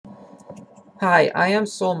Hi, I am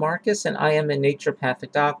Saul Marcus and I am a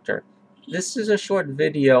naturopathic doctor. This is a short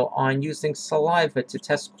video on using saliva to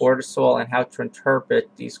test cortisol and how to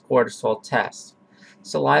interpret these cortisol tests.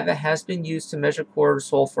 Saliva has been used to measure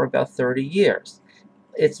cortisol for about 30 years.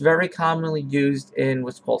 It's very commonly used in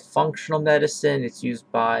what's called functional medicine. It's used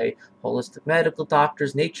by holistic medical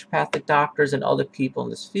doctors, naturopathic doctors, and other people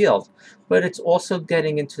in this field. But it's also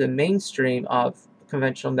getting into the mainstream of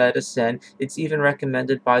conventional medicine. It's even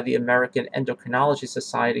recommended by the American Endocrinology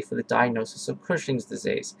Society for the diagnosis of Cushing's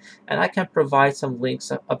disease. And I can provide some links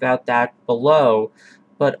about that below.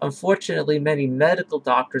 But unfortunately, many medical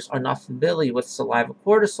doctors are not familiar with saliva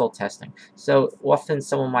cortisol testing. So often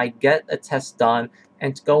someone might get a test done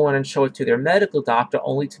and to go in and show it to their medical doctor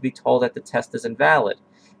only to be told that the test is invalid.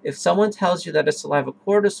 If someone tells you that a saliva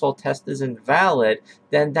cortisol test is invalid,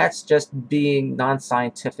 then that's just being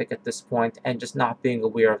non-scientific at this point and just not being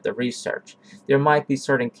aware of the research. There might be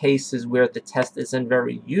certain cases where the test isn't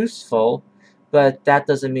very useful, but that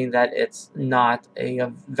doesn't mean that it's not a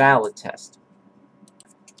valid test.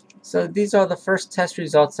 So these are the first test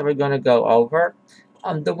results that we're going to go over.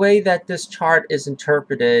 The way that this chart is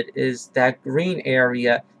interpreted is that green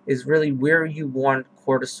area is really where you want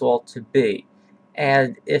cortisol to be.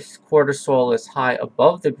 And if cortisol is high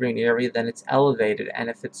above the green area, then it's elevated. And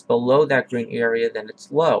if it's below that green area, then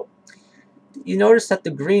it's low. You notice that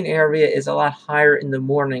the green area is a lot higher in the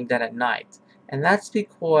morning than at night. And that's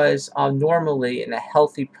because normally in a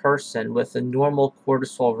healthy person with a normal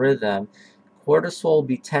cortisol rhythm, cortisol will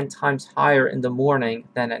be 10 times higher in the morning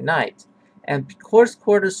than at night. And because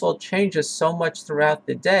cortisol changes so much throughout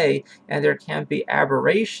the day and there can be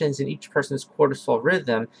aberrations in each person's cortisol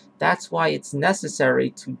rhythm, that's why it's necessary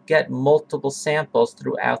to get multiple samples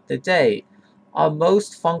throughout the day. On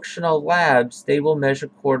most functional labs, they will measure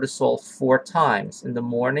cortisol 4 times in the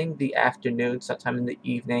morning, the afternoon, sometime in the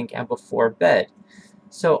evening, and before bed.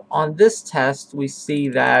 So on this test, we see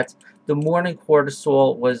that the morning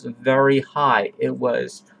cortisol was very high. It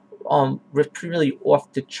was really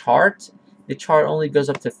off the chart. The chart only goes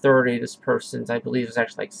up to 30. This person's, I believe, is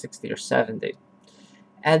actually like 60 or 70.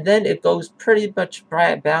 And then it goes pretty much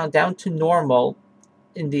down to normal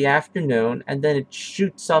in the afternoon, and then it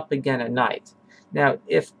shoots up again at night. Now,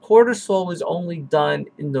 if cortisol was only done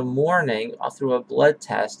in the morning through a blood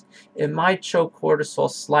test, it might show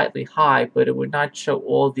cortisol slightly high, but it would not show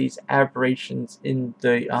all these aberrations in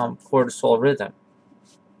the cortisol rhythm.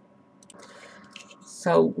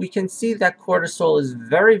 So we can see that cortisol is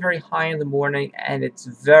very, very high in the morning and it's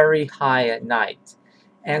very high at night.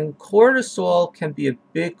 And cortisol can be a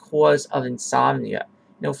big cause of insomnia.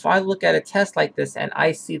 Now, if I look at a test like this and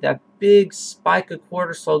I see that big spike of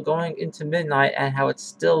cortisol going into midnight and how it's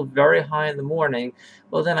still very high in the morning,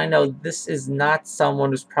 well, then I know this is not someone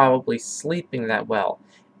who's probably sleeping that well.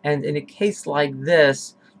 And in a case like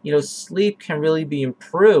this, sleep can really be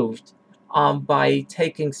improved by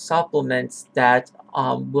taking supplements that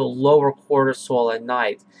will lower cortisol at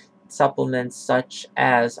night. Supplements such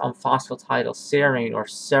as phosphatidylserine or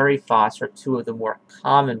Seriphos are two of the more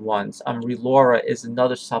common ones. Relora is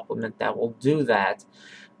another supplement that will do that.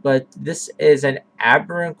 But this is an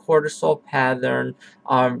aberrant cortisol pattern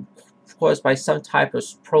caused by some type of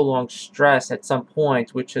prolonged stress at some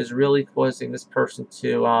point, which is really causing this person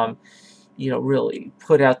to really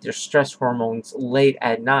put out their stress hormones late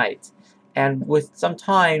at night. And with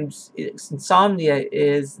sometimes insomnia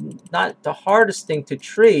is not the hardest thing to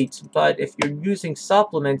treat, but if you're using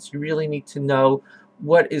supplements, you really need to know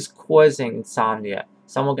what is causing insomnia.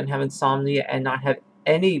 Someone can have insomnia and not have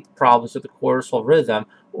any problems with the cortisol rhythm,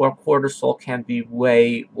 or cortisol can be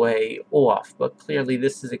way, way off. But clearly,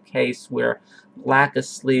 this is a case where lack of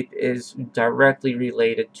sleep is directly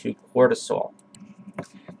related to cortisol.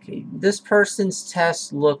 Okay, this person's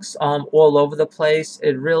test looks all over the place.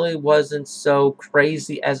 It really wasn't so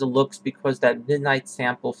crazy as it looks because that midnight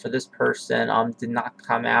sample for this person did not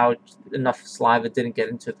come out. Enough saliva didn't get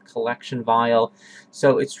into the collection vial.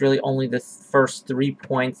 So it's really only the first 3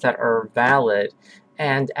 points that are valid.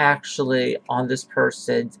 And actually, on this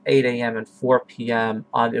person's 8 a.m. and 4 p.m.,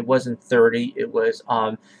 it wasn't 30. It was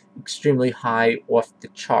extremely high off the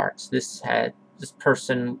charts. This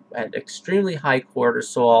person had extremely high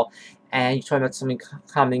cortisol, and you're talking about something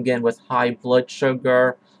coming in with high blood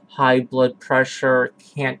sugar, high blood pressure,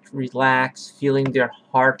 can't relax, feeling their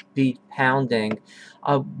heartbeat pounding.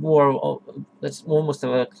 That's almost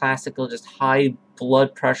a classical, just high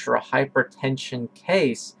blood pressure or hypertension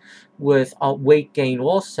case with weight gain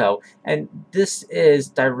also. And this is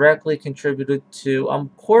directly contributed to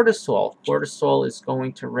cortisol. Cortisol is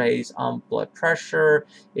going to raise blood pressure.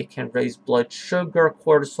 It can raise blood sugar.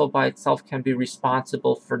 Cortisol by itself can be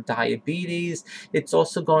responsible for diabetes. It's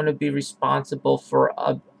also going to be responsible for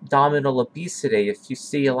abdominal obesity. If you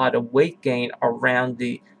see a lot of weight gain around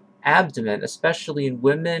the abdomen, especially in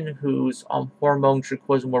women whose hormones should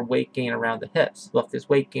cause more weight gain around the hips. Well, if there's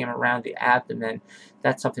weight gain around the abdomen,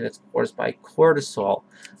 that's something that's caused by cortisol.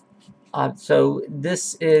 So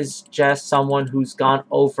this is just someone who's gone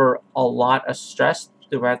over a lot of stress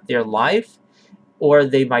throughout their life, or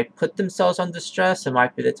they might put themselves under stress. It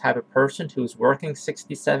might be the type of person who's working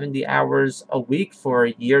 60, 70 hours a week for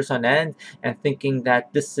years on end and thinking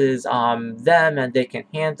that this is them and they can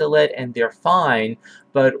handle it and they're fine,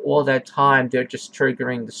 but all that time they're just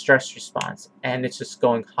triggering the stress response and it's just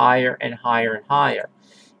going higher and higher and higher.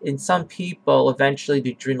 In some people, eventually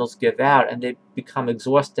the adrenals give out and they become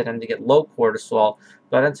exhausted and they get low cortisol.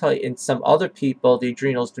 But I'll tell you, in some other people, the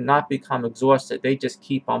adrenals do not become exhausted. They just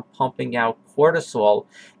keep on pumping out cortisol.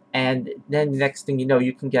 And then the next thing you know,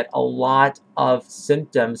 you can get a lot of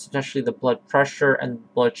symptoms, especially the blood pressure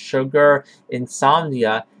and blood sugar,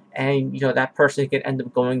 insomnia. And that person can end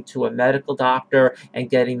up going to a medical doctor and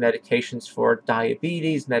getting medications for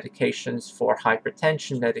diabetes, medications for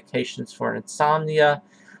hypertension, medications for insomnia,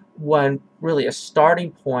 when really a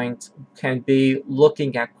starting point can be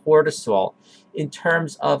looking at cortisol. In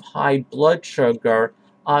terms of high blood sugar,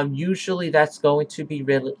 usually that's going to be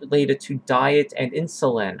related to diet and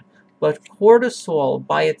insulin, but cortisol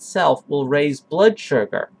by itself will raise blood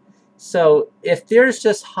sugar. So if there's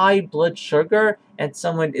just high blood sugar and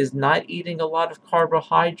someone is not eating a lot of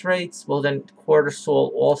carbohydrates, well then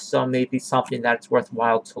cortisol also may be something that's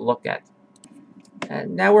worthwhile to look at.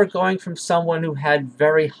 And now we're going from someone who had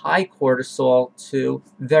very high cortisol to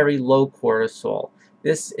very low cortisol.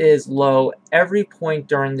 This is low every point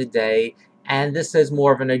during the day, and this is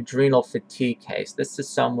more of an adrenal fatigue case. This is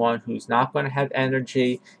someone who's not going to have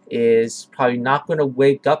energy, is probably not going to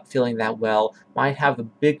wake up feeling that well, might have a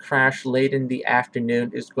big crash late in the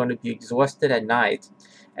afternoon, is going to be exhausted at night.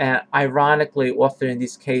 And ironically, often in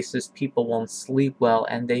these cases, people won't sleep well,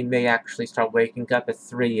 and they may actually start waking up at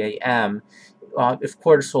 3 a.m. If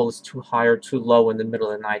cortisol is too high or too low in the middle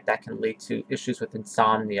of the night, that can lead to issues with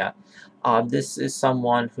insomnia. This is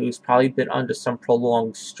someone who's probably been under some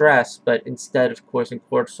prolonged stress, but instead of causing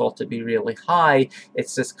cortisol to be really high,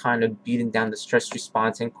 it's just kind of beating down the stress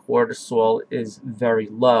response, and cortisol is very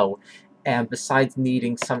low. And besides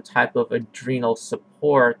needing some type of adrenal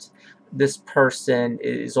support, this person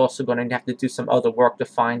is also going to have to do some other work to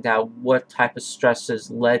find out what type of stresses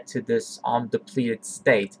led to this depleted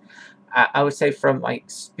state. I would say from my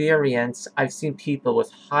experience, I've seen people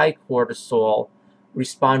with high cortisol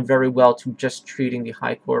respond very well to just treating the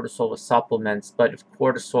high cortisol with supplements. But if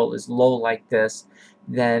cortisol is low like this,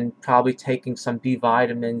 then probably taking some B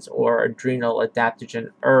vitamins or adrenal adaptogen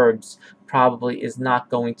herbs probably is not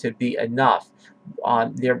going to be enough.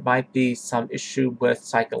 There might be some issue with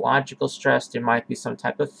psychological stress. There might be some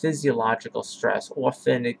type of physiological stress.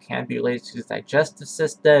 Often it can be related to the digestive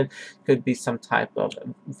system. Could be some type of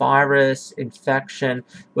virus, infection,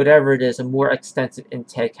 whatever it is. A more extensive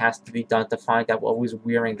intake has to be done to find out what was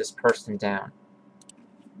wearing this person down.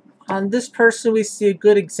 On this person, we see a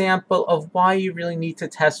good example of why you really need to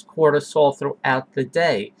test cortisol throughout the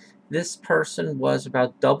day. This person was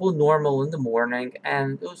about double normal in the morning,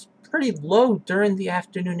 and it was pretty low during the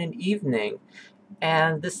afternoon and evening.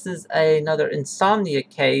 And this is another insomnia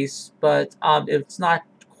case, but it's not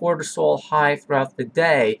cortisol high throughout the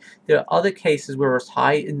day. There are other cases where it's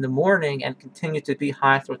high in the morning and continue to be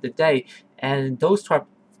high throughout the day. And those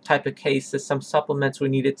type of cases, some supplements were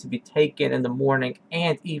needed to be taken in the morning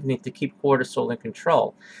and evening to keep cortisol in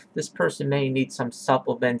control. This person may need some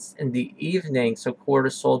supplements in the evening so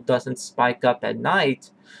cortisol doesn't spike up at night,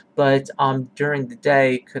 but during the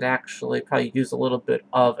day could actually probably use a little bit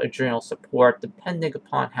of adrenal support depending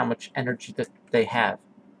upon how much energy that they have.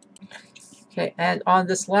 Okay, and on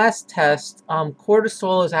this last test,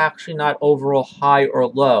 cortisol is actually not overall high or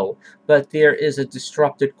low, but there is a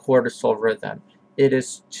disrupted cortisol rhythm. It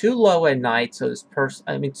is too low at night, so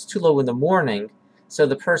it's too low in the morning, so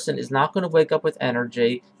the person is not going to wake up with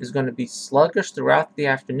energy, is going to be sluggish throughout the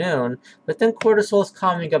afternoon, but then cortisol is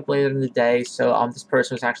coming up later in the day, so this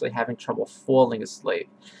person is actually having trouble falling asleep.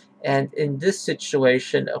 And in this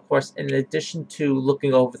situation, of course, in addition to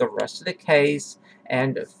looking over the rest of the case,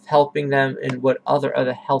 and helping them in what other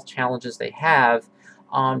health challenges they have.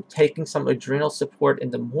 Taking some adrenal support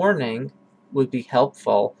in the morning would be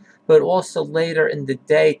helpful. but also later in the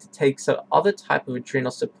day to take some other type of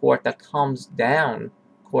adrenal support that calms down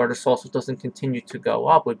cortisol so it doesn't continue to go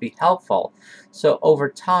up would be helpful. So over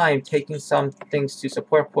time, taking some things to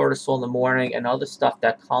support cortisol in the morning and other stuff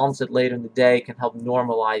that calms it later in the day can help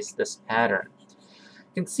normalize this pattern.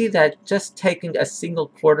 You can see that just taking a single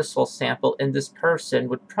cortisol sample in this person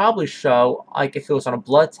would probably show, like if it was on a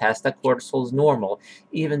blood test, that cortisol is normal,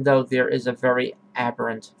 even though there is a very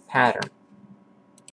aberrant pattern.